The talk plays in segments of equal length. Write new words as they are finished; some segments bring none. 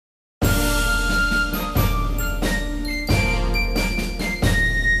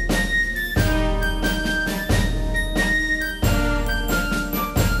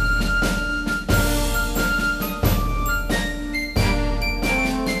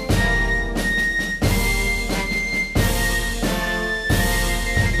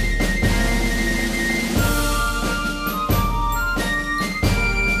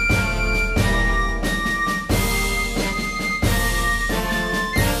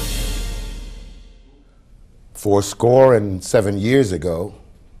407 years ago,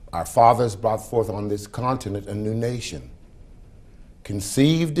 our fathers brought forth on this continent a new nation,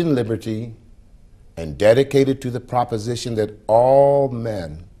 conceived in liberty and dedicated to the proposition that all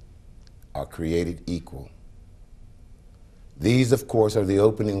men are created equal. These, of course, are the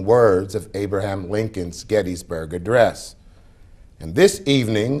opening words of Abraham Lincoln's Gettysburg Address. And this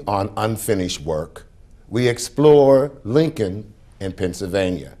evening on Unfinished Work, we explore Lincoln in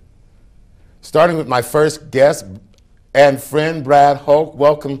Pennsylvania. Starting with my first guest and friend, Brad Hoch.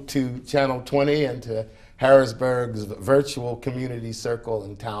 Welcome to Channel 20 and to Harrisburg's virtual community circle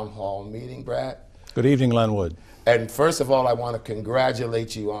and town hall meeting, Brad. Good evening, Lenwood. And first of all, I want to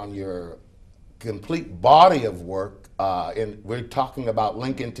congratulate you on your complete body of work. We're talking about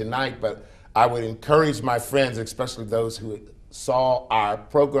Lincoln tonight, but I would encourage my friends, especially those who saw our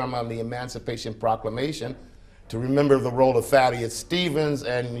program on the Emancipation Proclamation, to remember the role of Thaddeus Stevens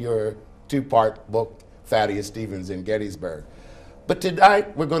and your two-part book, Thaddeus Stevens in Gettysburg. But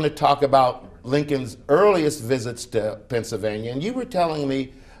tonight we're going to talk about Lincoln's earliest visits to Pennsylvania. And you were telling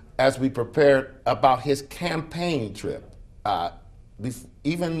me, as we prepared, about his campaign trip,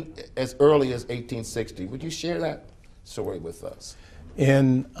 even as early as 1860. Would you share that story with us?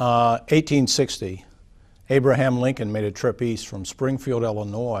 In 1860, Abraham Lincoln made a trip east from Springfield,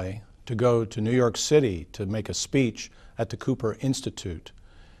 Illinois, to go to New York City to make a speech at the Cooper Institute.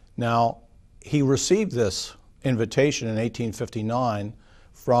 Now, he received this invitation in 1859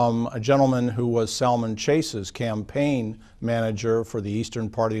 from a gentleman who was Salmon Chase's campaign manager for the eastern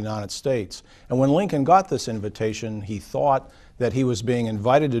part of the United States. And when Lincoln got this invitation, he thought that he was being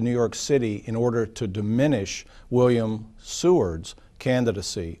invited to New York City in order to diminish William Seward's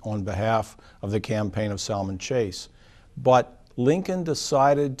candidacy on behalf of the campaign of Salmon Chase. But Lincoln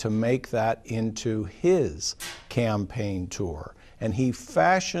decided to make that into his campaign tour. And he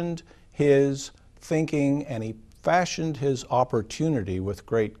fashioned his thinking and he fashioned his opportunity with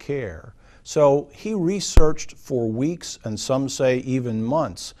great care. So he researched for weeks, and some say even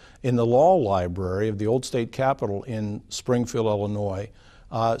months, in the law library of the old state capitol in Springfield, Illinois,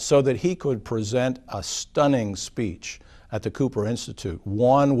 so that he could present a stunning speech at the Cooper Institute,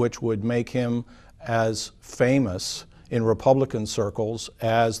 one which would make him as famous in Republican circles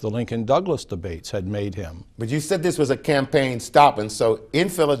as the Lincoln-Douglas debates had made him. But you said this was a campaign stop, and so in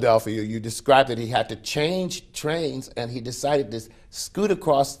Philadelphia, you described that he had to change trains, and he decided to scoot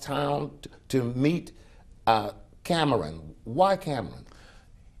across town to meet Cameron. Why Cameron?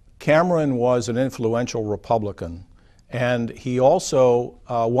 Cameron was an influential Republican, and he also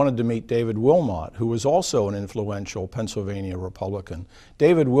wanted to meet David Wilmot, who was also an influential Pennsylvania Republican.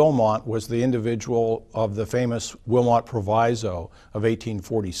 David Wilmot was the individual of the famous Wilmot Proviso of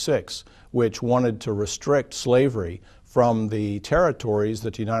 1846, which wanted to restrict slavery from the territories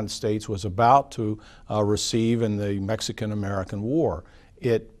that the United States was about to receive in the Mexican-American War.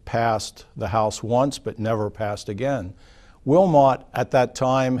 It passed the House once, but never passed again. Wilmot, at that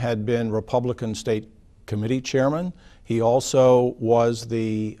time, had been Republican State Committee chairman. He also was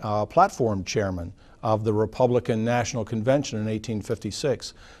the platform chairman of the Republican National Convention in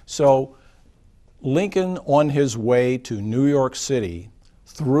 1856. So Lincoln, on his way to New York City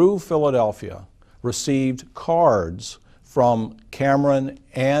through Philadelphia, received cards from Cameron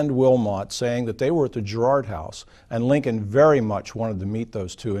and Wilmot saying that they were at the Girard House, and Lincoln very much wanted to meet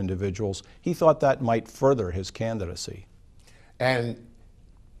those two individuals. He thought that might further his candidacy. And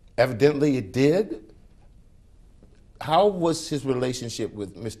evidently it did. How was his relationship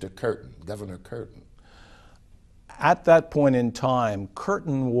with Mr. Curtin, Governor Curtin? At that point in time,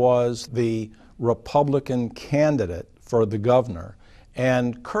 Curtin was the Republican candidate for the governor,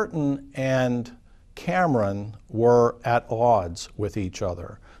 and Curtin and Cameron were at odds with each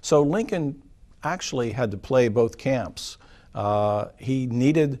other. So Lincoln actually had to play both camps. He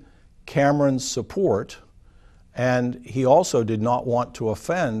needed Cameron's support, and he also did not want to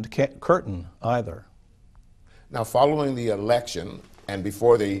offend Curtin either. Now, following the election and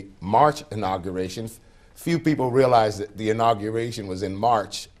before the March inauguration, few people realized that the inauguration was in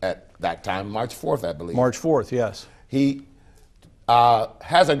March at that time, March 4th, I believe. March 4th, yes. He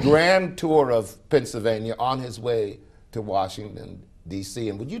has a grand tour of Pennsylvania on his way to Washington, D.C.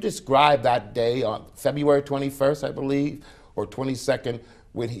 And would you describe that day on February 21st, I believe, or 22nd,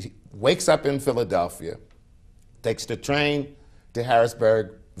 when he wakes up in Philadelphia, takes the train to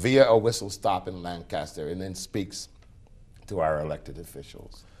Harrisburg via a whistle stop in Lancaster, and then speaks to our elected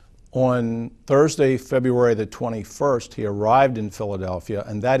officials? On Thursday, February the 21st, he arrived in Philadelphia,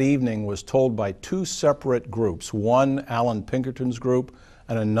 and that evening was told by two separate groups, one Allan Pinkerton's group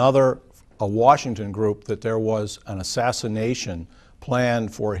and another, a Washington group, that there was an assassination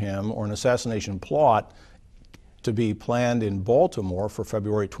planned for him, or an assassination plot to be planned in Baltimore for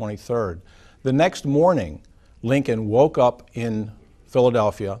February 23rd. The next morning, Lincoln woke up in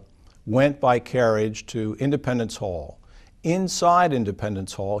Philadelphia, went by carriage to Independence Hall. Inside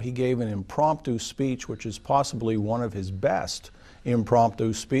Independence Hall, he gave an impromptu speech, which is possibly one of his best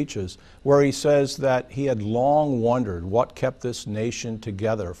impromptu speeches, where he says that he had long wondered what kept this nation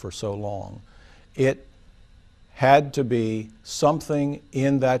together for so long. It had to be something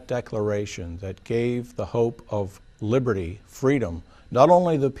in that declaration that gave the hope of liberty, freedom, not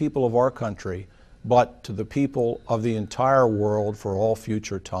only the people of our country, but to the people of the entire world for all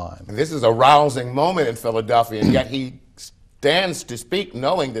future time. And this is a rousing moment in Philadelphia, and yet he stands to speak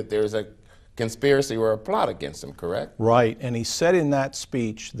knowing that there's a conspiracy or a plot against him, correct? Right, and he said in that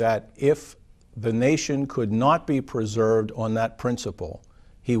speech that if the nation could not be preserved on that principle,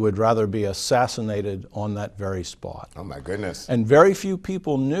 he would rather be assassinated on that very spot. Oh my goodness. And very few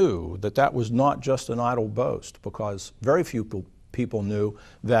people knew that that was not just an idle boast, because very few people knew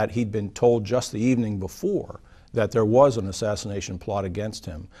that he'd been told just the evening before that there was an assassination plot against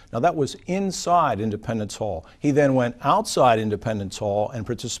him. Now that was inside Independence Hall. He then went outside Independence Hall and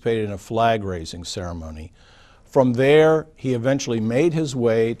participated in a flag-raising ceremony. From there, he eventually made his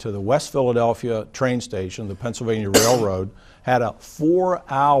way to the West Philadelphia train station, the Pennsylvania Railroad, had a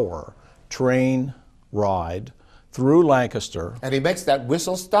 4-hour train ride through Lancaster. And he makes that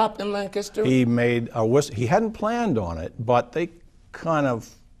whistle stop in Lancaster? He made a whistle. He hadn't planned on it, but they kind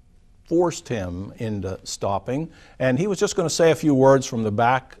of forced him into stopping, and he was just going to say a few words from the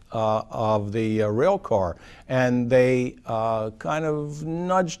back of the rail car, and they kind of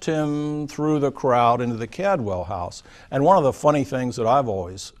nudged him through the crowd into the Cadwell House. And one of the funny things that I've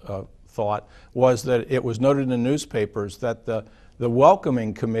always thought was that it was noted in the newspapers that the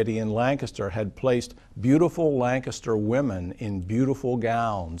welcoming committee in Lancaster had placed beautiful Lancaster women in beautiful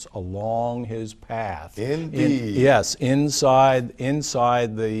gowns along his path. Indeed. Yes, inside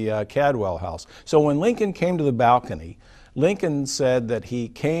the Cadwell House. So when Lincoln came to the balcony, Lincoln said that he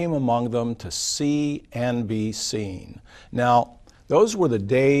came among them to see and be seen. Now, those were the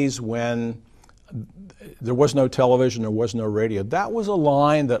days when there was no television, there was no radio. That was a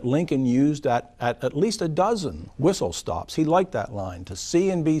line that Lincoln used at least a dozen whistle stops. He liked that line, to see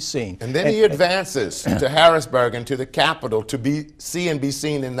and be seen. And then he advances to Harrisburg and to the Capitol to see and be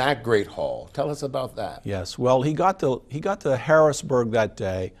seen in that great hall. Tell us about that. Yes, well, he got to Harrisburg that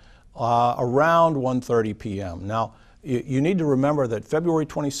day around 1:30 p.m. Now, you need to remember that February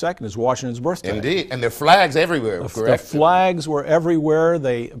 22nd is Washington's birthday. Indeed, and there are flags everywhere, correct? The flags were everywhere.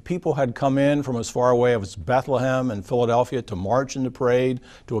 People had come in from as far away as Bethlehem and Philadelphia to march in the parade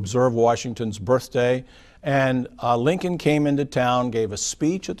to observe Washington's birthday. And Lincoln came into town, gave a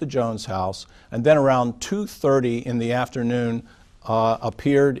speech at the Jones House, and then around 2:30 in the afternoon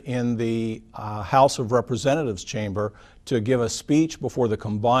appeared in the House of Representatives chamber to give a speech before the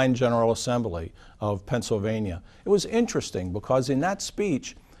combined General Assembly of Pennsylvania. It was interesting because in that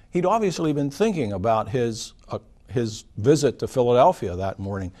speech, he'd obviously been thinking about his visit to Philadelphia that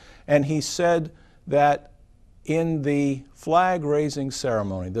morning, and he said that in the flag-raising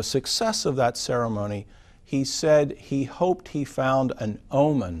ceremony, the success of that ceremony, he said he hoped he found an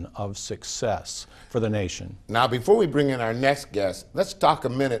omen of success for the nation. Now, before we bring in our next guest, let's talk a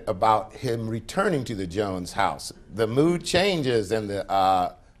minute about him returning to the Jones house. The mood changes and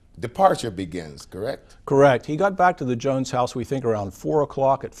the departure begins, correct? Correct. He got back to the Jones house, we think, around 4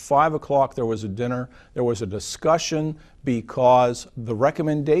 o'clock. At 5 o'clock, there was a dinner. There was a discussion because the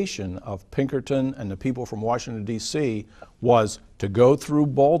recommendation of Pinkerton and the people from Washington, D.C. was to go through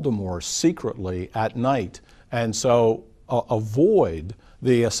Baltimore secretly at night and so avoid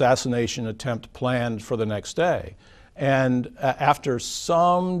the assassination attempt planned for the next day. And after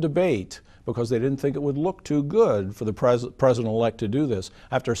some debate, because they didn't think it would look too good for the president-elect to do this,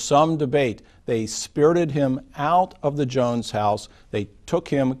 after some debate, they spirited him out of the Jones house. They took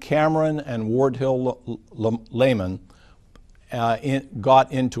him, Cameron and Ward Hill Layman,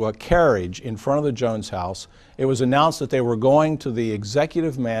 got into a carriage in front of the Jones house. It was announced that they were going to the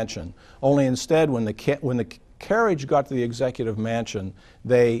executive mansion, only instead when the carriage got to the executive mansion,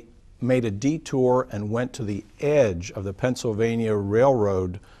 they made a detour and went to the edge of the Pennsylvania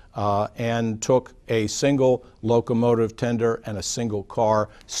Railroad and took a single locomotive tender and a single car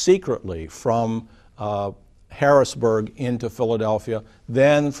secretly from Harrisburg into Philadelphia,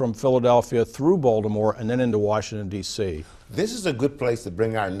 then from Philadelphia through Baltimore, and then into Washington, D.C. This is a good place to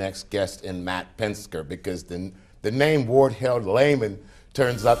bring our next guest in, Matt Pinsker, because the name Ward Hill Layman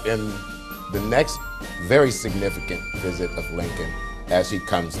turns up in the next very significant visit of Lincoln as he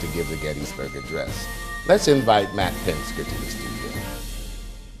comes to give the Gettysburg Address. Let's invite Matt Pinsker to the studio.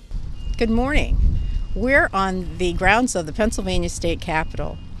 Good morning. We're on the grounds of the Pennsylvania State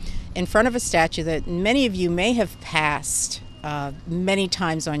Capitol in front of a statue that many of you may have passed many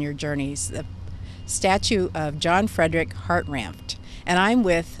times on your journeys, the statue of John Frederick Hartranft. And I'm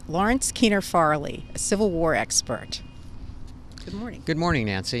with Lawrence Keener Farley, a Civil War expert. Good morning. Good morning,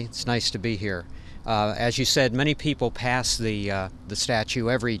 Nancy. It's nice to be here. As you said, many people pass the statue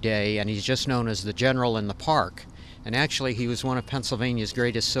every day, and he's just known as the General in the Park. And actually, he was one of Pennsylvania's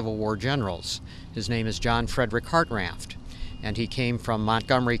greatest Civil War generals. His name is John Frederick Hartranft, and he came from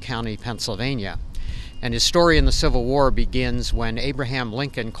Montgomery County, Pennsylvania. And his story in the Civil War begins when Abraham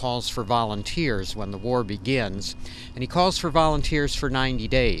Lincoln calls for volunteers when the war begins, and he calls for volunteers for 90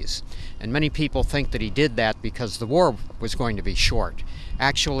 days. And many people think that he did that because the war was going to be short.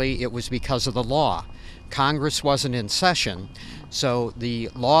 Actually, it was because of the law. Congress wasn't in session, so the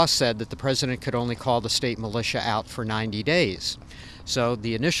law said that the president could only call the state militia out for 90 days. So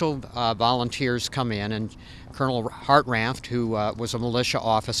the initial volunteers come in, and Colonel Hartranft, who was a militia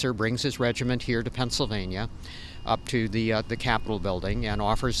officer, brings his regiment here to Pennsylvania, up to the Capitol building, and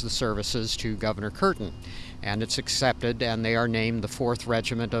offers the services to Governor Curtin. And it's accepted, and they are named the 4th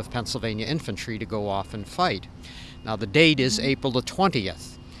Regiment of Pennsylvania Infantry to go off and fight. Now the date is April the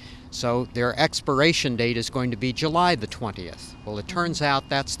 20th. So their expiration date is going to be July the 20th. Well, it turns out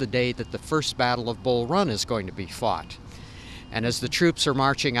that's the day that the first Battle of Bull Run is going to be fought. And as the troops are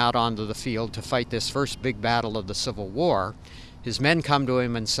marching out onto the field to fight this first big battle of the Civil War, his men come to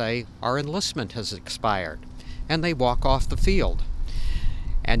him and say, "Our enlistment has expired," and they walk off the field.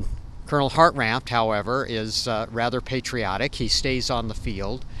 And Colonel Hartranft, however, is rather patriotic. He stays on the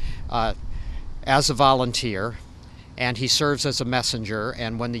field as a volunteer, and he serves as a messenger,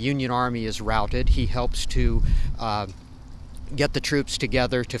 and when the Union Army is routed, he helps to get the troops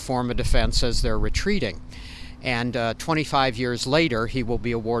together to form a defense as they're retreating. And 25 years later, he will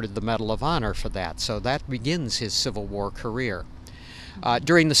be awarded the Medal of Honor for that. So that begins his Civil War career.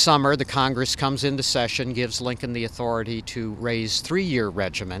 During the summer, the Congress comes into session, gives Lincoln the authority to raise 3-year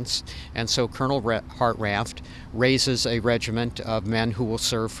regiments, and so Colonel Hartranft raises a regiment of men who will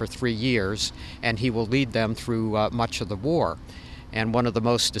serve for 3 years, and he will lead them through much of the war. And one of the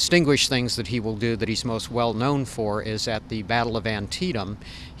most distinguished things that he will do, that he's most well known for, is at the Battle of Antietam,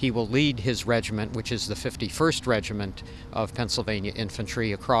 he will lead his regiment, which is the 51st Regiment of Pennsylvania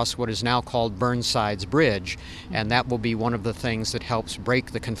Infantry, across what is now called Burnside's Bridge, and that will be one of the things that helps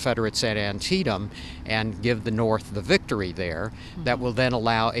break the Confederates at Antietam and give the North the victory there. That will then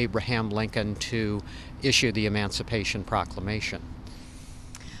allow Abraham Lincoln to issue the Emancipation Proclamation.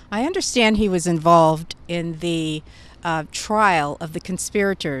 I understand he was involved in the trial of the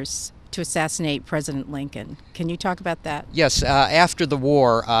conspirators to assassinate President Lincoln. Can you talk about that? Yes, after the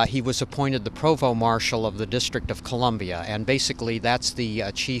war, he was appointed the Provost Marshal of the District of Columbia, and basically that's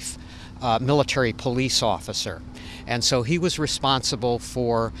the chief military police officer. And so he was responsible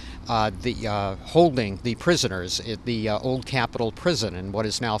for holding the prisoners at the old Capitol Prison in what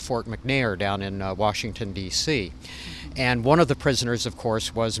is now Fort McNair down in Washington, D.C. And one of the prisoners, of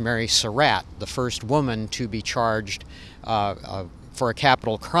course, was Mary Surratt, the first woman to be charged for a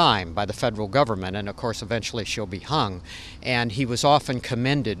capital crime by the federal government, and of course eventually she'll be hung. And he was often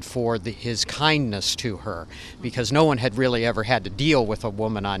commended for his kindness to her, because no one had really ever had to deal with a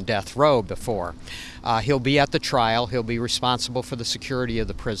woman on death row before. He'll be at the trial, he'll be responsible for the security of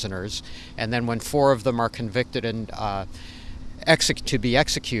the prisoners, and then when 4 of them are convicted and to be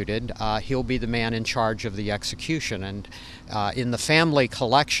executed, he'll be the man in charge of the execution. And in the family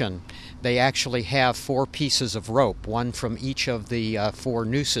collection, they actually have 4 pieces of rope, one from each of the 4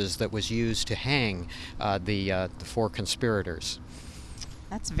 nooses that was used to hang the 4 conspirators.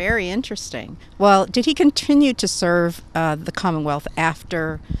 That's very interesting. Well, did he continue to serve the Commonwealth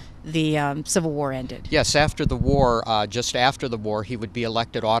after the Civil War ended? Yes, after the war, just after the war, he would be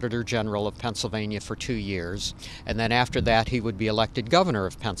elected Auditor General of Pennsylvania for 2 years, and then after that he would be elected Governor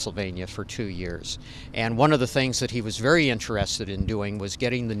of Pennsylvania for 2 years. And one of the things that he was very interested in doing was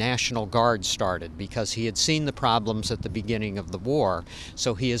getting the National Guard started, because he had seen the problems at the beginning of the war,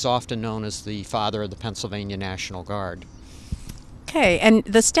 so he is often known as the father of the Pennsylvania National Guard. Okay, and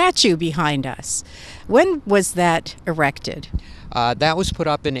the statue behind us, when was that erected? That was put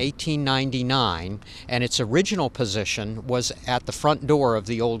up in 1899, and its original position was at the front door of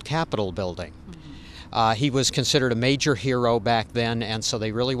the old Capitol building. He was considered a major hero back then, and so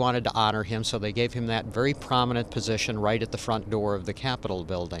they really wanted to honor him, so they gave him that very prominent position right at the front door of the Capitol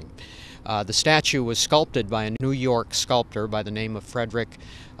building. The statue was sculpted by a New York sculptor by the name of Frederick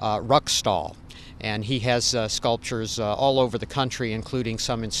Ruckstall, and he has sculptures all over the country, including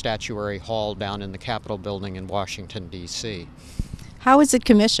some in Statuary Hall down in the Capitol building in Washington, D.C. How is it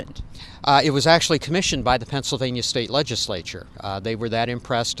commissioned? It was actually commissioned by the Pennsylvania State Legislature. They were that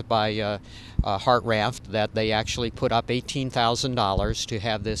impressed by Hartranft that they actually put up $18,000 to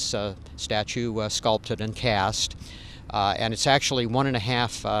have this statue sculpted and cast. And it's actually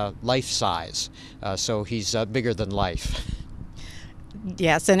 1.5 life size, so he's bigger than life.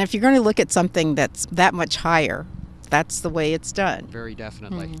 Yes, and if you're going to look at something that's that much higher, that's the way it's done. Very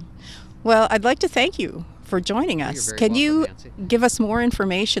definitely. Well, I'd like to thank you for joining us. You're very Can you welcome, Nancy. give us more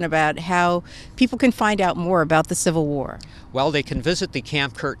information about how people can find out more about the Civil War? Well, they can visit the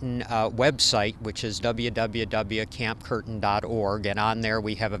Camp Curtin website, which is www.campcurtin.org, and on there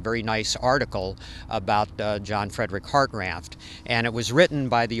we have a very nice article about John Frederick Hartranft. And it was written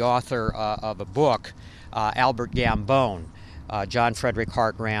by the author of a book, Albert Gambone, John Frederick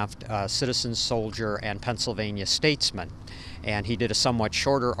Hartranft, Citizen Soldier and Pennsylvania Statesman. And he did a somewhat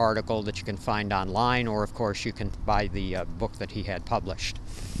shorter article that you can find online, or of course you can buy the book that he had published.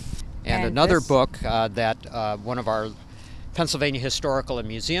 And another book that one of our Pennsylvania Historical and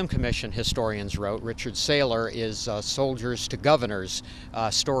Museum Commission historians wrote, Richard Saylor, is Soldiers to Governors,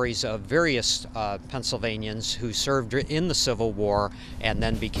 stories of various Pennsylvanians who served in the Civil War and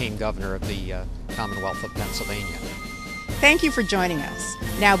then became governor of the Commonwealth of Pennsylvania. Thank you for joining us.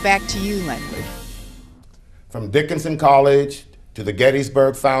 Now back to you, Lenwood. From Dickinson College to the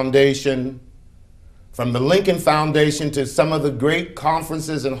Gettysburg Foundation, from the Lincoln Foundation to some of the great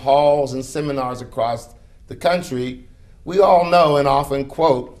conferences and halls and seminars across the country, we all know and often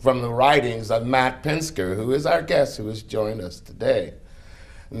quote from the writings of Matt Pinsker, who is our guest who has joined us today.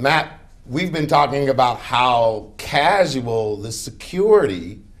 Matt, we've been talking about how casual the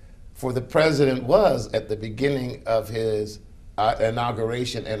security for the president was at the beginning of his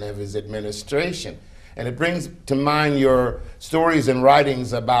inauguration and of his administration. And it brings to mind your stories and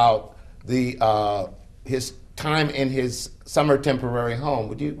writings about his time in his summer temporary home.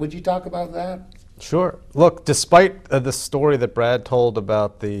 Would you talk about that? Sure. Look, despite the story that Brad told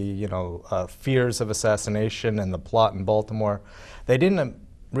about the fears of assassination and the plot in Baltimore, they didn't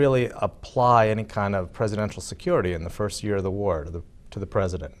really apply any kind of presidential security in the first year of the war to the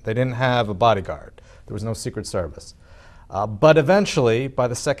president. They didn't have a bodyguard. There was no Secret Service. But eventually, by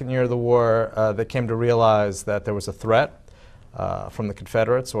the second year of the war, they came to realize that there was a threat from the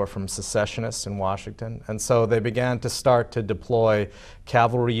Confederates or from secessionists in Washington. And so they began to start to deploy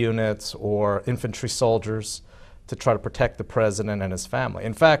cavalry units or infantry soldiers to try to protect the president and his family.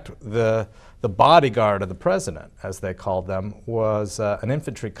 In fact, the bodyguard of the president, as they called them, was an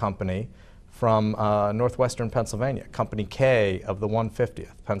infantry company from northwestern Pennsylvania, Company K of the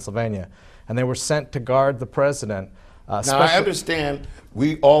 150th Pennsylvania. And they were sent to guard the president. Now, I understand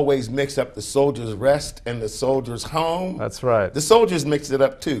we always mix up the soldier's rest and the soldier's home. That's right. The soldiers mixed it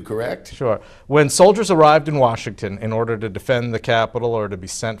up too, correct? Sure. When soldiers arrived in Washington in order to defend the capital or to be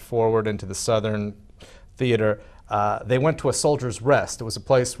sent forward into the southern theater, they went to a soldier's rest. It was a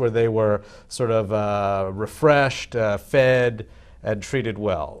place where they were sort of refreshed, fed, and treated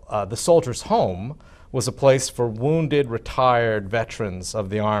well. The soldier's home was a place for wounded, retired veterans of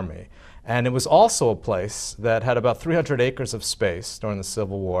the Army. And it was also a place that had about 300 acres of space during the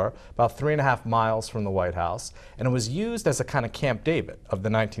Civil War, about 3.5 miles from the White House, and it was used as a kind of Camp David of the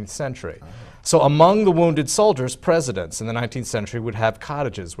 19th century. So among the wounded soldiers, presidents in the 19th century would have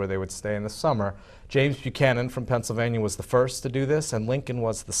cottages where they would stay in the summer. James Buchanan from Pennsylvania was the first to do this, and Lincoln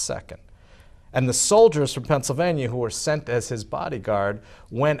was the second. And the soldiers from Pennsylvania who were sent as his bodyguard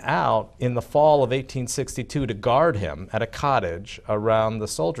went out in the fall of 1862 to guard him at a cottage around the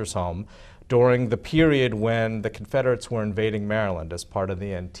soldiers' home during the period when the Confederates were invading Maryland as part of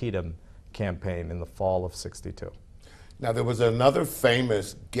the Antietam campaign in the fall of '62. Now, there was another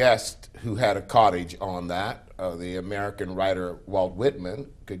famous guest who had a cottage on that, the American writer Walt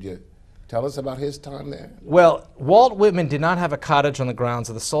Whitman. Could you tell us about his time there? Well, Walt Whitman did not have a cottage on the grounds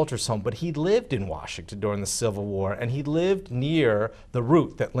of the soldiers' home, but he lived in Washington during the Civil War, and he lived near the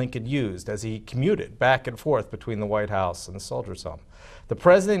route that Lincoln used as he commuted back and forth between the White House and the soldiers' home. The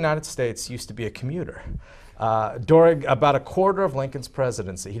President of the United States used to be a commuter. During about a quarter of Lincoln's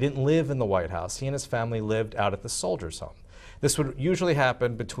presidency, he didn't live in the White House. He and his family lived out at the soldiers' home. This would usually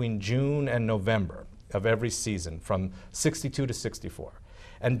happen between June and November of every season from '62 to '64.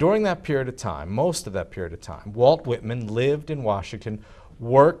 And during that period of time, most of that period of time, Walt Whitman lived in Washington,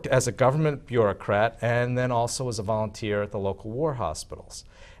 worked as a government bureaucrat, and then also as a volunteer at the local war hospitals.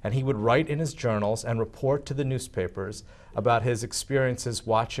 And he would write in his journals and report to the newspapers about his experiences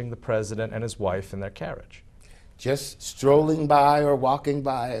watching the president and his wife in their carriage. Just strolling by or walking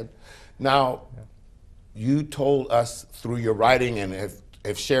by. Now, you told us through your writing and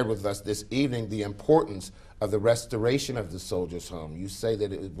have shared with us this evening the importance of the restoration of the Soldiers' Home. You say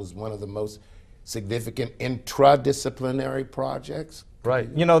that it was one of the most significant intradisciplinary projects? Right.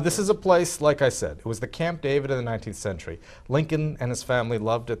 You know, this is a place, like I said, it was the Camp David of the 19th century. Lincoln and his family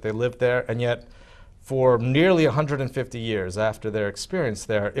loved it. They lived there, and yet for nearly 150 years after their experience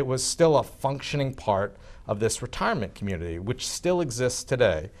there, it was still a functioning part of this retirement community, which still exists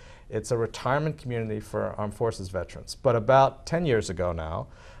today. It's a retirement community for armed forces veterans. But about 10 years ago now,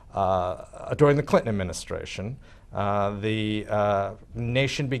 during the Clinton administration, the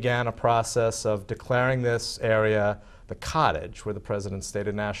nation began a process of declaring this area the Cottage, where the president stayed,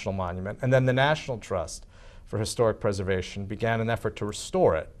 a national monument, and then the National Trust for Historic Preservation began an effort to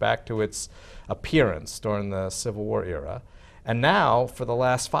restore it back to its appearance during the Civil War era. And now, for the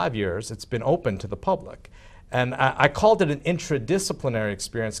last 5 years, it's been open to the public. And I called it an intradisciplinary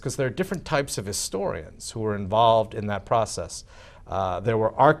experience because there are different types of historians who were involved in that process. There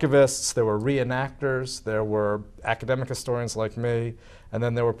were archivists, there were reenactors, there were academic historians like me, and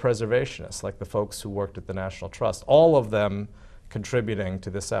then there were preservationists like the folks who worked at the National Trust, all of them contributing to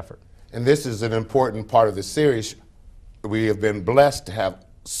this effort. And this is an important part of the series. We have been blessed to have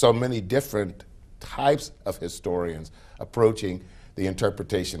so many different types of historians approaching the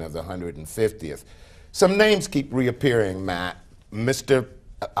interpretation of the 150th. Some names keep reappearing, Matt. Mr.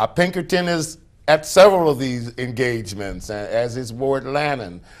 Pinkerton is at several of these engagements, as is Ward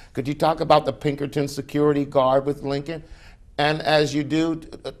Lannon. Could you talk about the Pinkerton security guard with Lincoln? And as you do,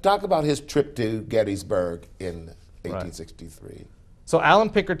 talk about his trip to Gettysburg in 1863. Right. So Alan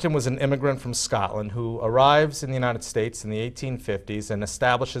Pinkerton was an immigrant from Scotland who arrives in the United States in the 1850s and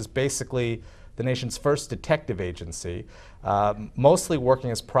establishes basically the nation's first detective agency, mostly working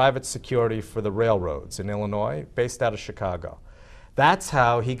as private security for the railroads in Illinois, based out of Chicago. That's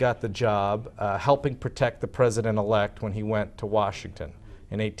how he got the job helping protect the president-elect when he went to Washington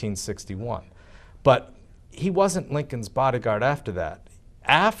in 1861. But he wasn't Lincoln's bodyguard after that.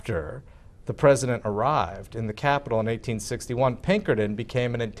 After the president arrived in the Capitol in 1861, Pinkerton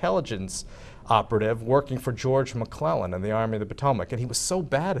became an intelligence operative working for George McClellan in the Army of the Potomac, and he was so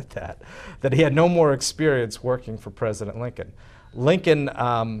bad at that he had no more experience working for President Lincoln. Lincoln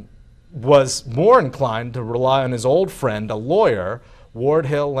was more inclined to rely on his old friend, a lawyer, Ward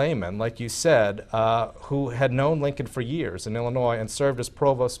Hill Layman, like you said, who had known Lincoln for years in Illinois and served as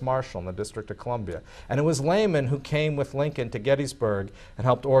provost marshal in the District of Columbia. And it was Layman who came with Lincoln to Gettysburg and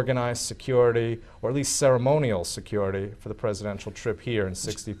helped organize security, or at least ceremonial security, for the presidential trip here in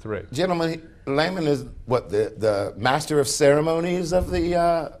 '63. Gentlemen, Layman is what, the master of ceremonies of the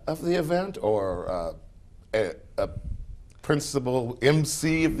event, or a principal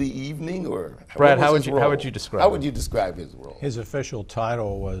MC of the evening, or Brad, how would you describe? How would you describe his role? His official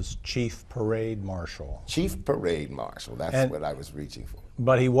title was Chief Parade Marshal. Chief Parade Marshal. That's what I was reaching for.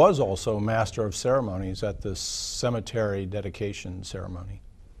 But he was also Master of Ceremonies at the cemetery dedication ceremony.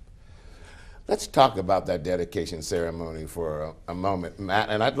 Let's talk about that dedication ceremony for a moment, Matt.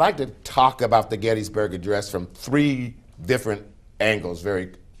 And I'd like to talk about the Gettysburg Address from 3 different angles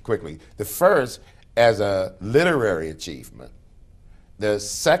very quickly. The first, as a literary achievement. The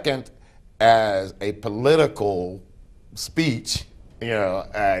second, as a political speech,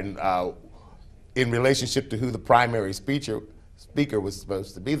 and in relationship to who the primary speaker was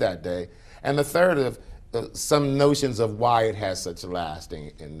supposed to be that day. And the third of some notions of why it has such a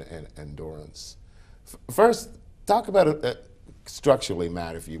lasting endurance. First, talk about it structurally,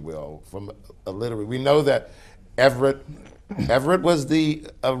 Matt, if you will, from a literary. We know that Everett was the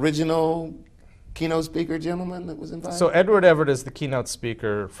original keynote speaker, gentleman, that was invited? So Edward Everett is the keynote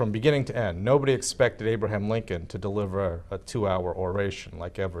speaker from beginning to end. Nobody expected Abraham Lincoln to deliver a 2-hour oration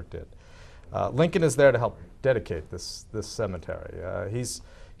like Everett did. Lincoln is there to help dedicate this cemetery. He's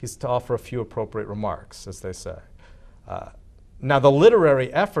to offer a few appropriate remarks, as they say. Now, the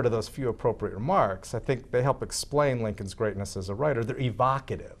literary effort of those few appropriate remarks, I think they help explain Lincoln's greatness as a writer. They're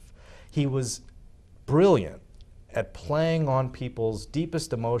evocative. He was brilliant at playing on people's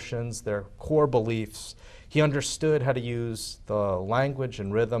deepest emotions, their core beliefs. He understood how to use the language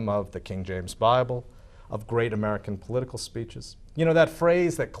and rhythm of the King James Bible, of great American political speeches. You know, that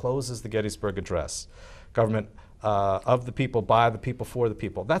phrase that closes the Gettysburg Address, government of the people, by the people, for the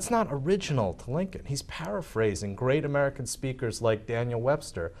people. That's not original to Lincoln. He's paraphrasing great American speakers like Daniel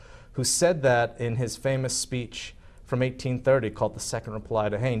Webster, who said that in his famous speech from 1830 called The Second Reply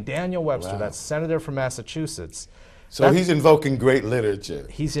to Hayne. Daniel Webster, that senator from Massachusetts. So he's invoking great literature.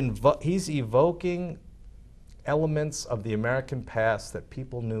 He's evoking elements of the American past that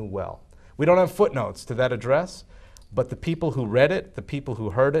people knew well. We don't have footnotes to that address, but the people who read it, the people who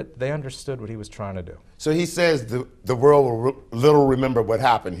heard it, they understood what he was trying to do. So he says the world will little remember what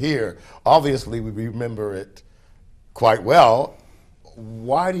happened here. Obviously, we remember it quite well.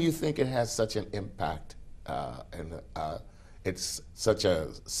 Why do you think it has such an impact? It's such a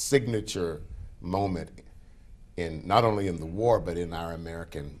signature moment in not only in the war, but in our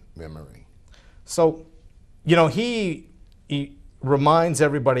American memory. So, you know, he reminds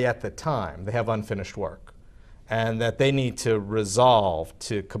everybody at the time they have unfinished work and that they need to resolve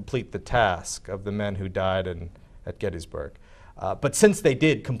to complete the task of the men who died at Gettysburg. But since they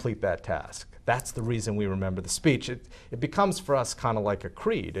did complete that task, that's the reason we remember the speech. It becomes for us kind of like a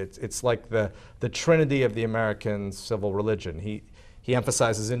creed. It's like the trinity of the American civil religion. He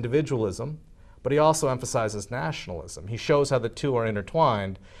emphasizes individualism, but he also emphasizes nationalism. He shows how the two are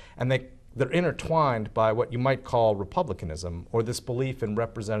intertwined, and they're intertwined by what you might call republicanism, or this belief in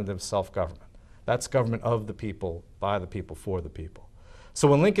representative self-government. That's government of the people, by the people, for the people. So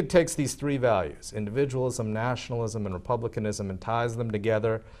when Lincoln takes these three values, individualism, nationalism, and republicanism, and ties them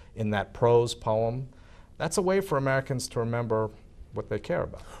together in that prose poem, that's a way for Americans to remember what they care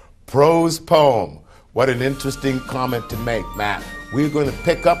about. Prose poem. What an interesting comment to make, Matt. We're going to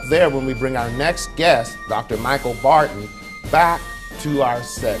pick up there when we bring our next guest, Dr. Michael Barton, back to our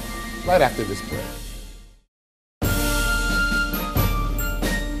set right after this break.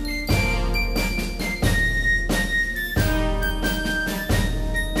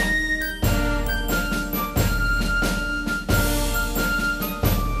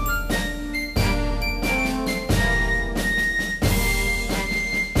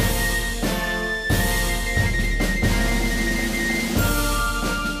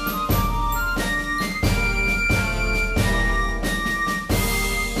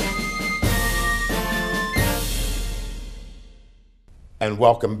 And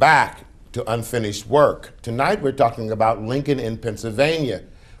welcome back to Unfinished Work. Tonight we're talking about Lincoln in Pennsylvania.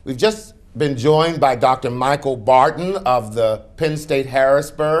 We've just been joined by Dr. Michael Barton of the Penn State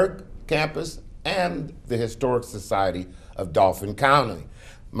Harrisburg campus and the Historic Society of Dauphin County.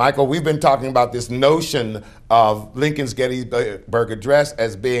 Michael, we've been talking about this notion of Lincoln's Gettysburg Address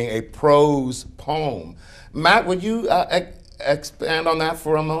as being a prose poem. Matt, would you expand on that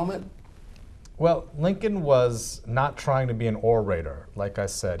for a moment? Well, Lincoln was not trying to be an orator, like I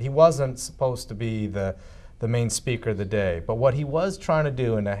said. He wasn't supposed to be the main speaker of the day. But what he was trying to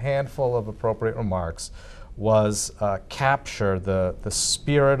do in a handful of appropriate remarks was capture the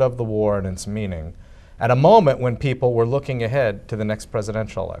spirit of the war and its meaning at a moment when people were looking ahead to the next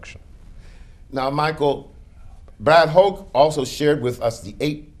presidential election. Now, Michael, Brad Hoke also shared with us the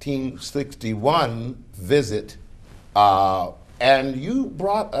 1861 visit and you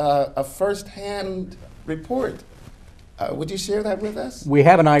brought a first-hand report. Would you share that with us? We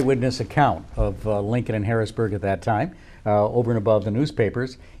have an eyewitness account of Lincoln and Harrisburg at that time, over and above the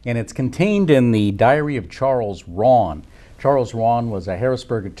newspapers, and it's contained in the diary of Charles Rawn. Charles Rawn was a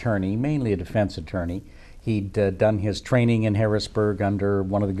Harrisburg attorney, mainly a defense attorney. He'd done his training in Harrisburg under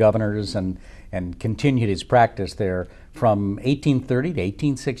one of the governors and continued his practice there from 1830 to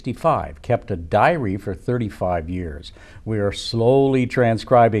 1865, kept a diary for 35 years. We are slowly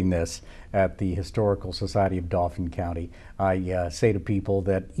transcribing this at the Historical Society of Dauphin County. I say to people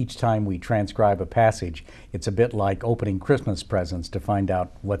that each time we transcribe a passage, it's a bit like opening Christmas presents to find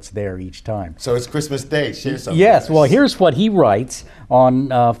out what's there each time. So it's Christmas Day. Share something. Yes, well, here's what he writes on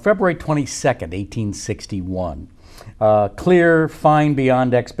February 22nd, 1861. Clear, fine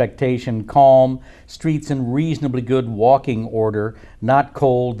beyond expectation, calm, streets in reasonably good walking order, not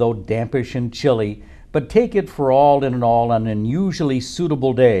cold though dampish and chilly, but take it for all in all an unusually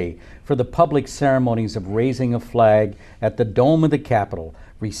suitable day for the public ceremonies of raising a flag at the dome of the Capitol,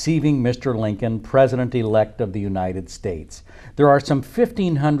 receiving Mr. Lincoln, President-elect of the United States. There are some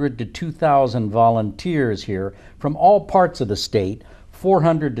 1,500 to 2,000 volunteers here from all parts of the state,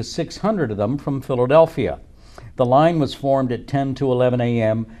 400 to 600 of them from Philadelphia. The line was formed at 10 to 11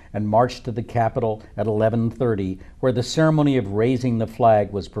 a.m. and marched to the Capitol at 11:30, where the ceremony of raising the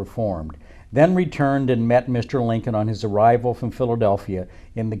flag was performed. Then returned and met Mr. Lincoln on his arrival from Philadelphia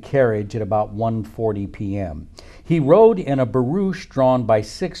in the carriage at about 1:40 p.m. He rode in a barouche drawn by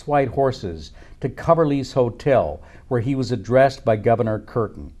 6 white horses to Coverly's Hotel, where he was addressed by Governor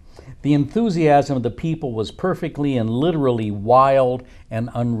Curtin. The enthusiasm of the people was perfectly and literally wild and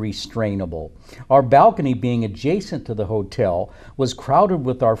unrestrainable. Our balcony, being adjacent to the hotel, was crowded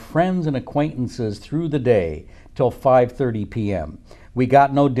with our friends and acquaintances through the day till 5:30 p.m. We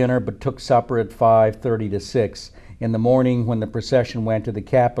got no dinner but took supper at 5:30 to 6 in the morning when the procession went to the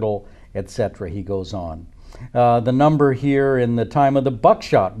Capitol, etc. He goes on. The number here in the time of the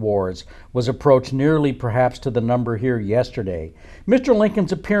buckshot wars was approached nearly perhaps to the number here yesterday. Mr.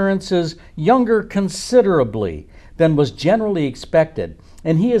 Lincoln's appearance is younger considerably than was generally expected,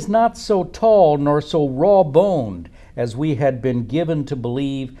 and he is not so tall nor so raw-boned as we had been given to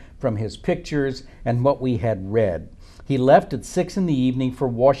believe from his pictures and what we had read. He left at 6 in the evening for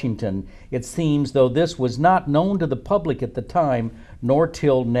Washington, it seems, though this was not known to the public at the time, nor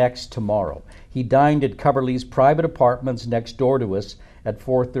till next tomorrow. He dined at Coverly's private apartments next door to us at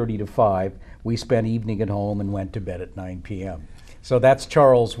 4:30 to 5. We spent evening at home and went to bed at 9 p.m. So that's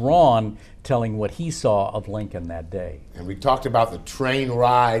Charles Rahn telling what he saw of Lincoln that day. And we talked about the train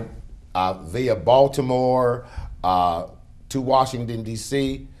ride via Baltimore to Washington,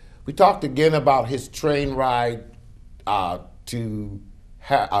 D.C. We talked again about his train ride to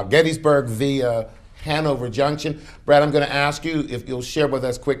Gettysburg via Hanover Junction. Brad, I'm going to ask you if you'll share with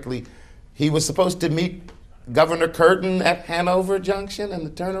us quickly. He was supposed to meet Governor Curtin at Hanover Junction and the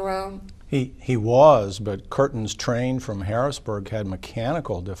turnaround? He was, but Curtin's train from Harrisburg had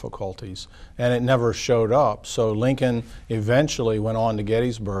mechanical difficulties, and it never showed up. So Lincoln eventually went on to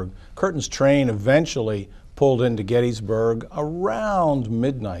Gettysburg. Curtin's train eventually pulled into Gettysburg around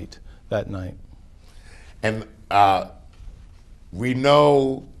midnight that night. And we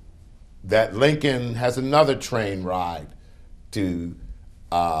know that Lincoln has another train ride to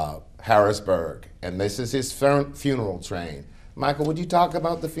Harrisburg, and this is his funeral train. Michael, would you talk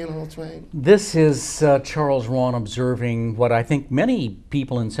about the funeral train? This is Charles Rahn observing what I think many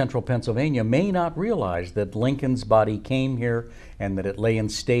people in central Pennsylvania may not realize, that Lincoln's body came here and that it lay in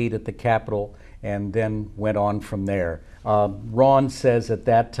state at the Capitol and then went on from there. Rahn says at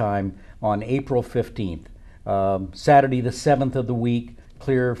that time, on April 15th, Saturday the 7th of the week,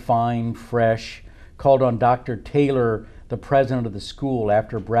 clear, fine, fresh, called on Dr. Taylor, the president of the school,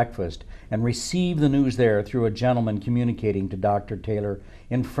 after breakfast, and received the news there through a gentleman communicating to Dr. Taylor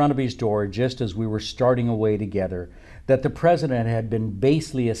in front of his door just as we were starting away together, that the president had been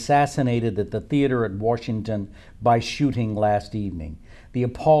basely assassinated at the theater at Washington by shooting last evening. The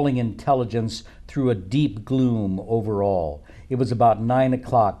appalling intelligence threw a deep gloom over all. It was about 9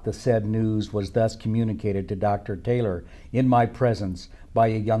 o'clock the said news was thus communicated to Dr. Taylor in my presence by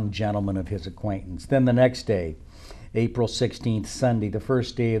a young gentleman of his acquaintance. Then the next day, April 16th, Sunday, the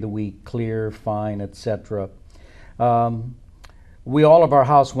first day of the week, clear, fine, etc. We all of our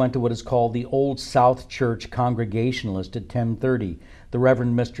house went to what is called the Old South Church Congregationalist at 10:30. The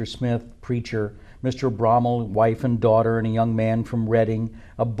Reverend Mr. Smith, preacher, Mr. Brommel, wife and daughter, and a young man from Reading,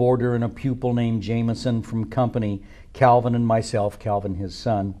 a boarder and a pupil named Jameson from Company, Calvin and myself, Calvin his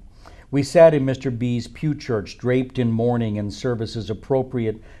son. We sat in Mr. B's pew church, draped in mourning and services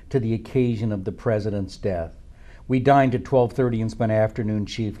appropriate to the occasion of the president's death. We dined at 12:30 and spent afternoon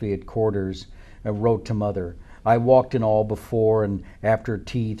chiefly at quarters. I wrote to Mother. I walked in all before and after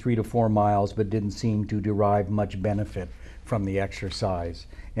tea 3 to 4 miles, but didn't seem to derive much benefit from the exercise.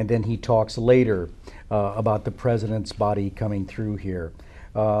 And then he talks later about the president's body coming through here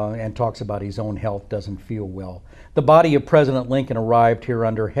and talks about his own health doesn't feel well. The body of President Lincoln arrived here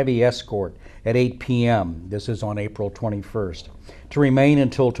under heavy escort at 8 p.m. This is on April 21st, to remain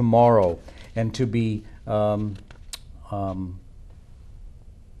until tomorrow and to be,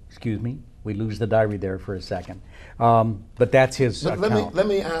 excuse me, we lose the diary there for a second. But that's his account. Let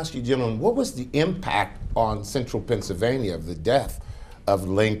me ask you, gentlemen, what was the impact on central Pennsylvania of the death of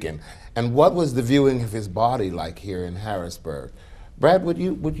Lincoln? And what was the viewing of his body like here in Harrisburg? Brad, would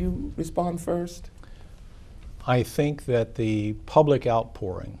you respond first? I think that the public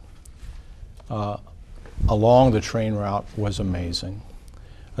outpouring along the train route was amazing,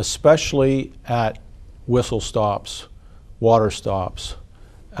 especially at whistle stops, water stops.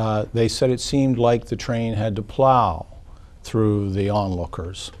 They said it seemed like the train had to plow through the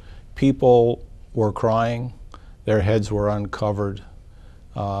onlookers. People were crying, their heads were uncovered,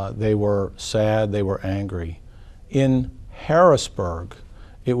 they were sad, they were angry. In Harrisburg,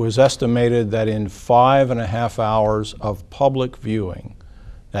 it was estimated that in 5.5 hours of public viewing,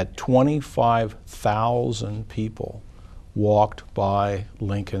 that 25,000 people walked by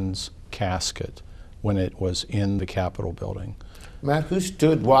Lincoln's casket when it was in the Capitol building. Matt, who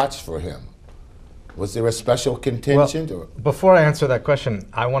stood watch for him? Was there a special contingent? Well, before I answer that question,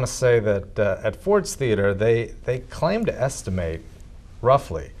 I want to say that at Ford's Theater, they claim to estimate,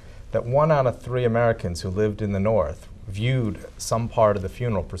 roughly, that 1 out of 3 Americans who lived in the North viewed some part of the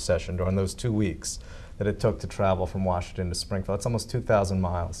funeral procession during those 2 weeks that it took to travel from Washington to Springfield. It's almost 2,000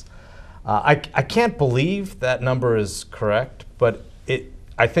 miles. I can't believe that number is correct, but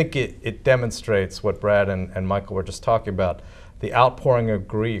I think it demonstrates what Brad and Michael were just talking about. The outpouring of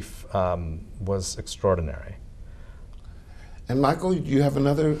grief was extraordinary. And Michael, you have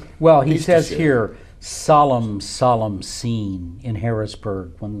another Well, he piece to says share. here, solemn, solemn scene in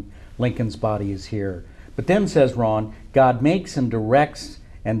Harrisburg when Lincoln's body is here. But then, says Ron, God makes and directs,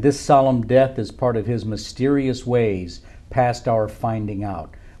 and this solemn death is part of his mysterious ways past our finding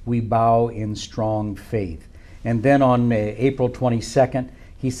out. We bow in strong faith. And then on April 22nd,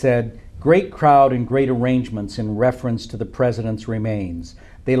 he said, great crowd and great arrangements in reference to the president's remains.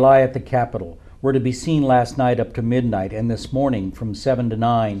 They lie at the Capitol, were to be seen last night up to midnight, and this morning from 7 to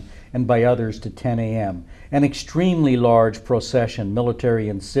 9, and by others to 10 a.m. An extremely large procession, military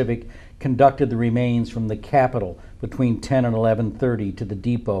and civic, conducted the remains from the Capitol between 10 and 11:30 to the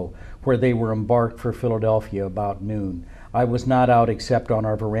depot, where they were embarked for Philadelphia about noon. I was not out except on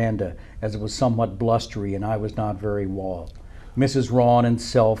our veranda, as it was somewhat blustery and I was not very well. Mrs. Ron and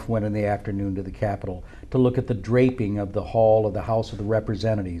self went in the afternoon to the Capitol to look at the draping of the hall of the House of the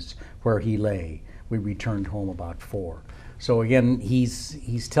Representatives where he lay. We returned home about 4. So again,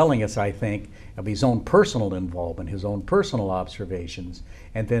 he's telling us, I think, of his own personal involvement, his own personal observations,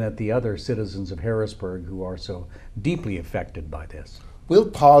 and then at the other citizens of Harrisburg who are so deeply affected by this. We'll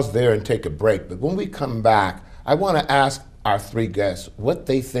pause there and take a break, but when we come back, I want to ask our 3 guests what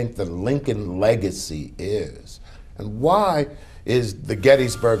they think the Lincoln legacy is, and why is the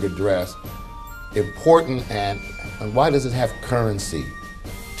Gettysburg Address important, and why does it have currency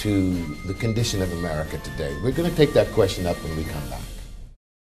to the condition of America today? We're going to take that question up when we come back.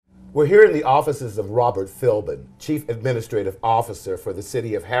 We're here in the offices of Robert Philbin, Chief Administrative Officer for the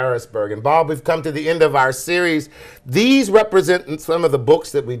City of Harrisburg. And Bob, we've come to the end of our series. These represent some of the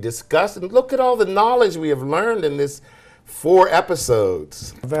books that we discussed, and look at all the knowledge we have learned in this 4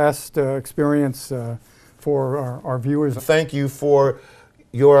 episodes. Vast experience for our viewers. Thank you for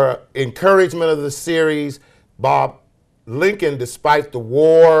your encouragement of the series. Bob, Lincoln, despite the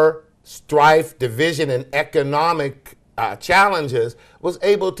war, strife, division, and economic challenges, was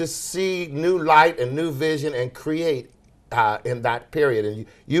able to see new light and new vision and create in that period. And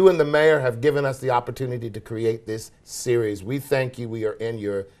you and the mayor have given us the opportunity to create this series. We thank you. We are in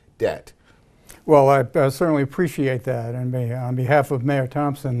your debt. Well, I certainly appreciate that. And on behalf of Mayor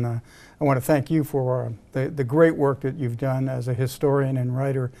Thompson, I want to thank you for the great work that you've done as a historian and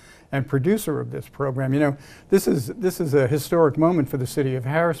writer and producer of this program. You know, this is a historic moment for the city of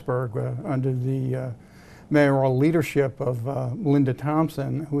Harrisburg under the mayoral leadership of Linda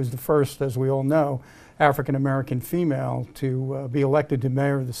Thompson, who is the first, as we all know, African-American female to be elected to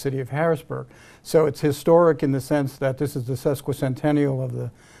mayor of the city of Harrisburg. So it's historic in the sense that this is the sesquicentennial of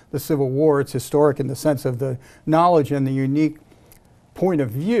the Civil War. It's historic in the sense of the knowledge and the unique point of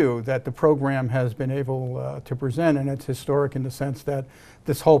view that the program has been able to present, and it's historic in the sense that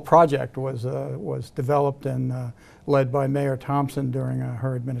this whole project was developed and led by Mayor Thompson during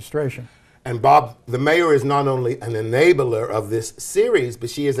her administration. And Bob, the mayor is not only an enabler of this series,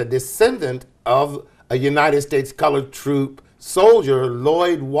 but she is a descendant of a United States colored troop soldier,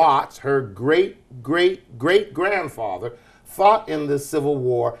 Lloyd Watts. Her great-great-great-grandfather fought in the Civil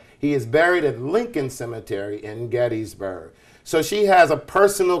War. He is buried at Lincoln Cemetery in Gettysburg. So she has a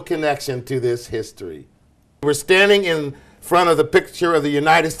personal connection to this history. We're standing in front of the picture of the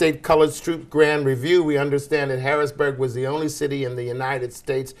United States Colored Troop Grand Review. We understand that Harrisburg was the only city in the United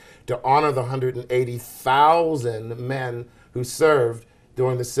States to honor the 180,000 men who served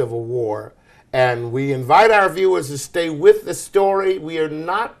during the Civil War. And we invite our viewers to stay with the story. We are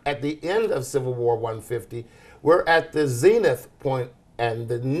not at the end of Civil War 150. We're at the zenith point, and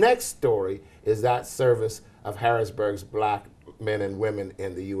the next story is that service of Harrisburg's black men and women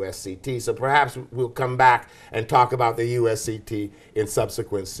in the USCT. So perhaps we'll come back and talk about the USCT in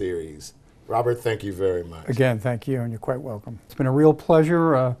subsequent series. Robert, thank you very much. Again, thank you, and you're quite welcome. It's been a real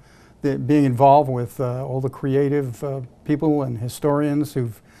pleasure being involved with all the creative people and historians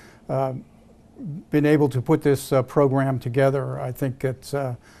who've been able to put this program together. I think it's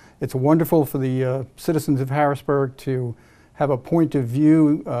wonderful for the citizens of Harrisburg to have a point of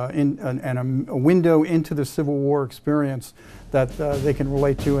view and a window into the Civil War experience that they can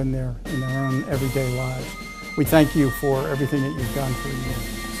relate to in their own everyday lives. We thank you for everything that you've done for the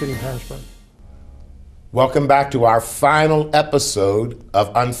city of Harrisburg. Welcome back to our final episode of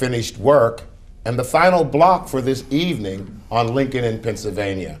Unfinished Work and the final block for this evening on Lincoln in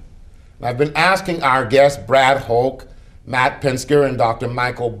Pennsylvania. I've been asking our guests, Brad Hoke, Matt Pinsker, and Dr.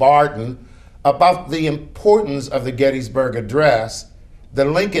 Michael Barton, about the importance of the Gettysburg Address, the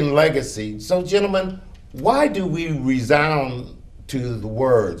Lincoln legacy. So, gentlemen, why do we resound to the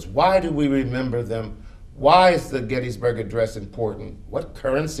words? Why do we remember them? Why is the Gettysburg Address important? What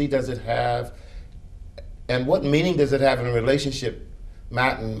currency does it have? And what meaning does it have in relationship,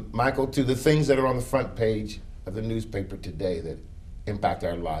 Matt and Michael, to the things that are on the front page of the newspaper today that impact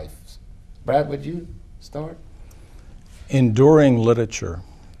our lives? Brad, would you start? Enduring literature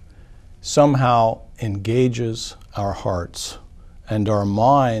somehow engages our hearts, and our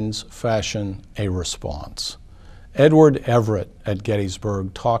minds fashion a response. Edward Everett at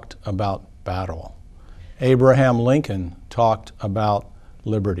Gettysburg talked about battle. Abraham Lincoln talked about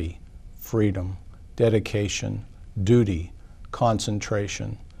liberty, freedom, dedication, duty,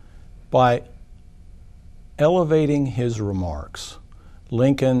 concentration. By elevating his remarks,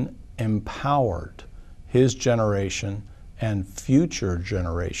 Lincoln empowered his generation and future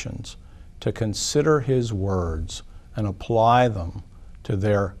generations to consider his words and apply them to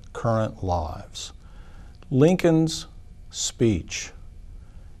their current lives. Lincoln's speech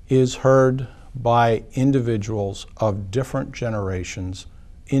is heard by individuals of different generations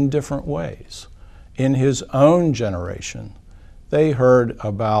in different ways. In his own generation, they heard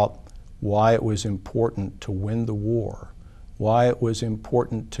about why it was important to win the war, why it was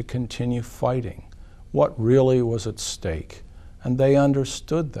important to continue fighting, what really was at stake, and they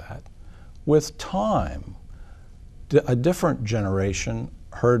understood that. With time, a different generation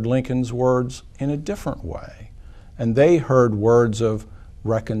heard Lincoln's words in a different way, and they heard words of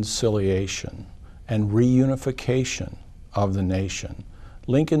reconciliation and reunification of the nation.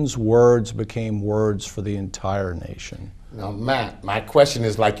 Lincoln's words became words for the entire nation. Now, Matt, my question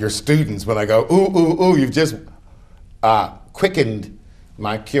is like your students when I go, ooh, ooh, ooh, you've just quickened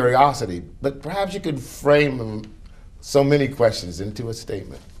my curiosity. But perhaps you could frame so many questions into a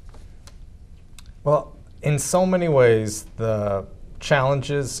statement. Well, in so many ways, the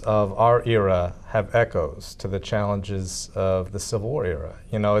challenges of our era have echoes to the challenges of the Civil War era.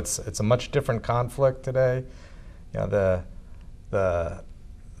 You know, it's a much different conflict today. You know,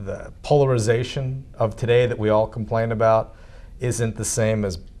 the polarization of today that we all complain about isn't the same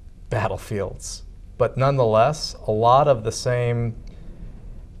as battlefields. But nonetheless, a lot of the same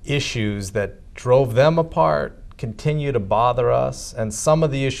issues that drove them apart continue to bother us, and some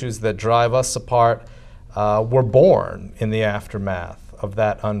of the issues that drive us apart were born in the aftermath of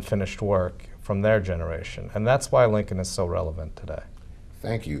that unfinished work from their generation. And that's why Lincoln is so relevant today.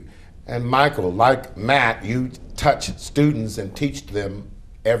 Thank you. And Michael, like Matt, you touch students and teach them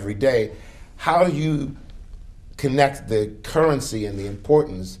every day. How do you connect the currency and the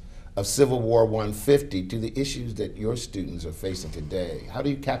importance of Civil War 150 to the issues that your students are facing today? How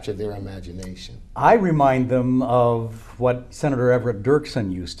do you capture their imagination? I remind them of what Senator Everett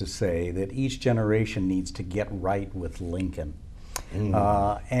Dirksen used to say, that each generation needs to get right with Lincoln. In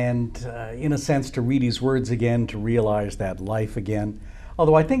a sense, to read his words again, to realize that life again.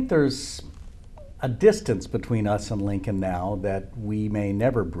 Although I think there's a distance between us and Lincoln now that we may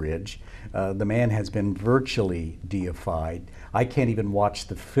never bridge. The man has been virtually deified. I can't even watch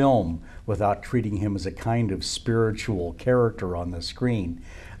the film without treating him as a kind of spiritual character on the screen.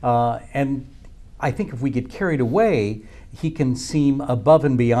 And I think if we get carried away, he can seem above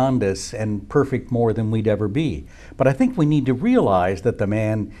and beyond us and perfect more than we'd ever be. But I think we need to realize that the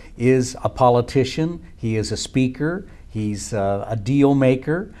man is a politician, he is a speaker, he's a deal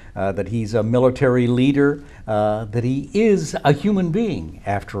maker, that he's a military leader, that he is a human being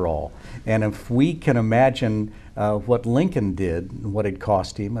after all. And if we can imagine what Lincoln did, what it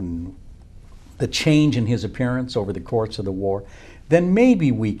cost him, and the change in his appearance over the course of the war, then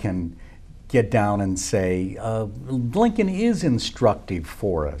maybe we can get down and say, Lincoln is instructive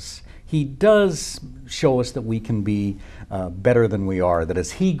for us. He does show us that we can be better than we are, that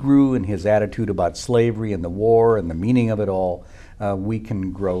as he grew in his attitude about slavery and the war and the meaning of it all, we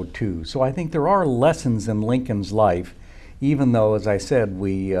can grow too. So I think there are lessons in Lincoln's life, even though, as I said,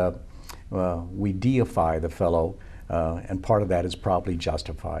 we deify the fellow, and part of that is probably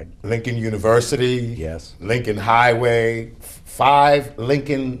justified. Lincoln University, yes. Lincoln Highway, 5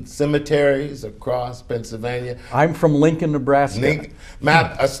 Lincoln cemeteries across Pennsylvania. I'm from Lincoln, Nebraska.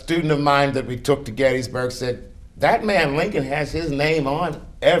 Matt, a student of mine that we took to Gettysburg said, that man Lincoln has his name on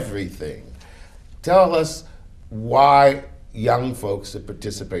everything. Tell us why young folks should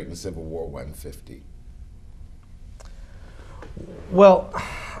participate in Civil War 150. Well,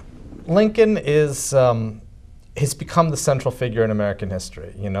 Lincoln is has become the central figure in American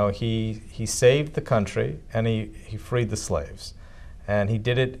history. You know, he saved the country and he freed the slaves. And he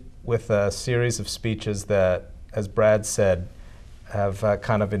did it with a series of speeches that, as Brad said, have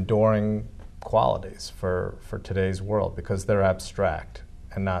kind of enduring qualities for today's world because they're abstract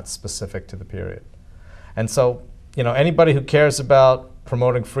and not specific to the period. And so, you know, anybody who cares about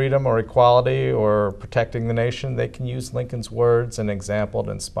promoting freedom or equality or protecting the nation, they can use Lincoln's words and example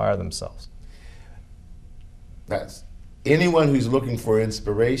to inspire themselves. That's anyone who's looking for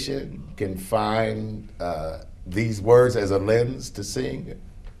inspiration can find these words as a lens to seeing it?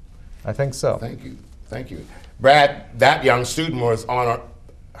 I think so. Thank you. Thank you. Brad, that young student was on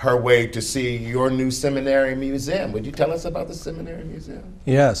her way to see your new seminary museum. Would you tell us about the seminary museum?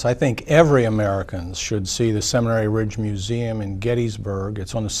 Yes, I think every American should see the Seminary Ridge Museum in Gettysburg.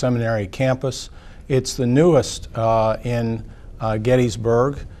 It's on the seminary campus. It's the newest in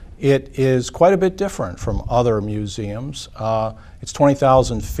Gettysburg. It is quite a bit different from other museums. It's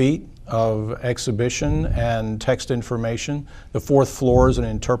 20,000 feet of exhibition and text information. The fourth floor is an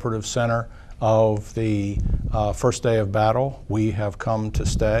interpretive center of the first day of battle. We have come to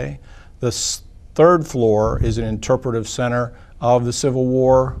stay. The third floor is an interpretive center of the Civil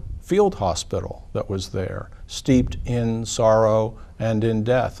War field hospital that was there, steeped in sorrow and in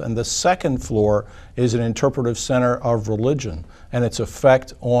death. And the second floor is an interpretive center of religion and its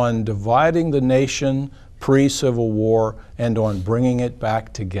effect on dividing the nation pre-Civil War and on bringing it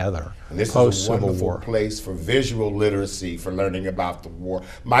back together And this is a post-Civil wonderful War. place for visual literacy, for learning about the war.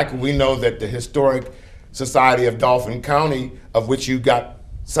 Michael, we know that the Historic Society of Dauphin County, of which you got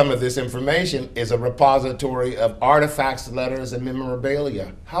some of this information, is a repository of artifacts, letters, and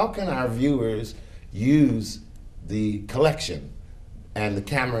memorabilia. How can our viewers use the collection and the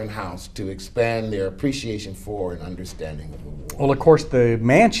Cameron House to expand their appreciation for and understanding of the war? Well, of course, the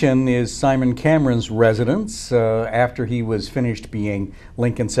mansion is Simon Cameron's residence after he was finished being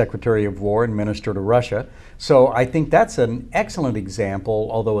Lincoln Secretary of War and Minister to Russia. So I think that's an excellent example,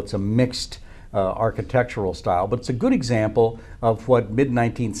 although it's a mixed architectural style, but it's a good example of what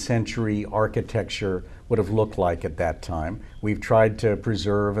mid-19th century architecture would have looked like at that time. We've tried to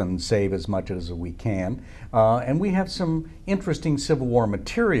preserve and save as much as we can. And we have some interesting Civil War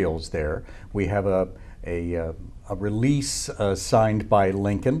materials there. We have a release signed by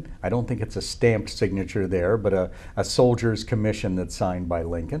Lincoln. I don't think it's a stamped signature there, but a soldier's commission that's signed by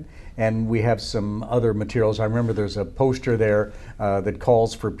Lincoln. And we have some other materials. I remember there's a poster there that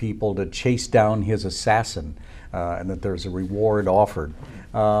calls for people to chase down his assassin, and that there's a reward offered.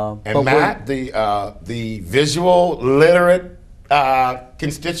 And Matt, the visual literate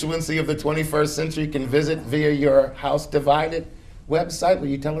constituency of the 21st century can visit via your House Divided website. Will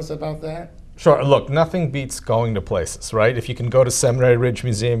you tell us about that? Sure. Look, nothing beats going to places, right? If you can go to Seminary Ridge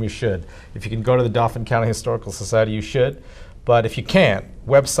Museum, you should. If you can go to the Dauphin County Historical Society, you should. But if you can't,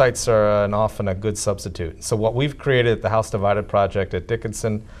 websites are often a good substitute. So what we've created at the House Divided Project at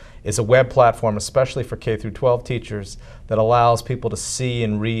Dickinson is a web platform, especially for K through 12 teachers, that allows people to see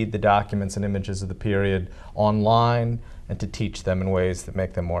and read the documents and images of the period online and to teach them in ways that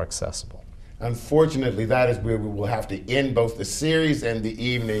make them more accessible. Unfortunately, that is where we will have to end both the series and the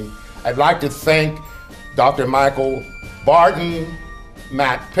evening. I'd like to thank Dr. Michael Barton,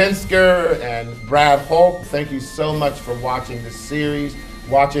 Matt Pinsker, and Brad Holt. Thank you so much for watching this series.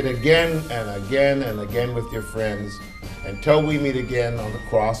 Watch it again and again and again with your friends. Until we meet again on the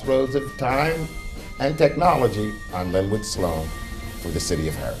crossroads of time and technology, I'm Linwood Sloan for the City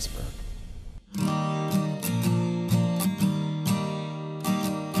of Harrisburg.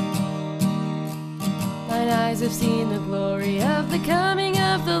 Mine eyes have seen the glory of the coming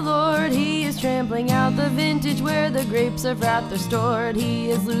of the Lord. He is trampling out the vintage where the grapes of wrath are stored. He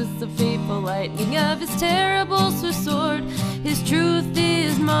has loosed the fateful lightning of his terrible sword. His truth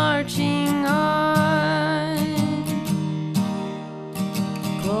is marching on.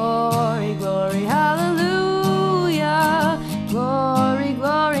 Glory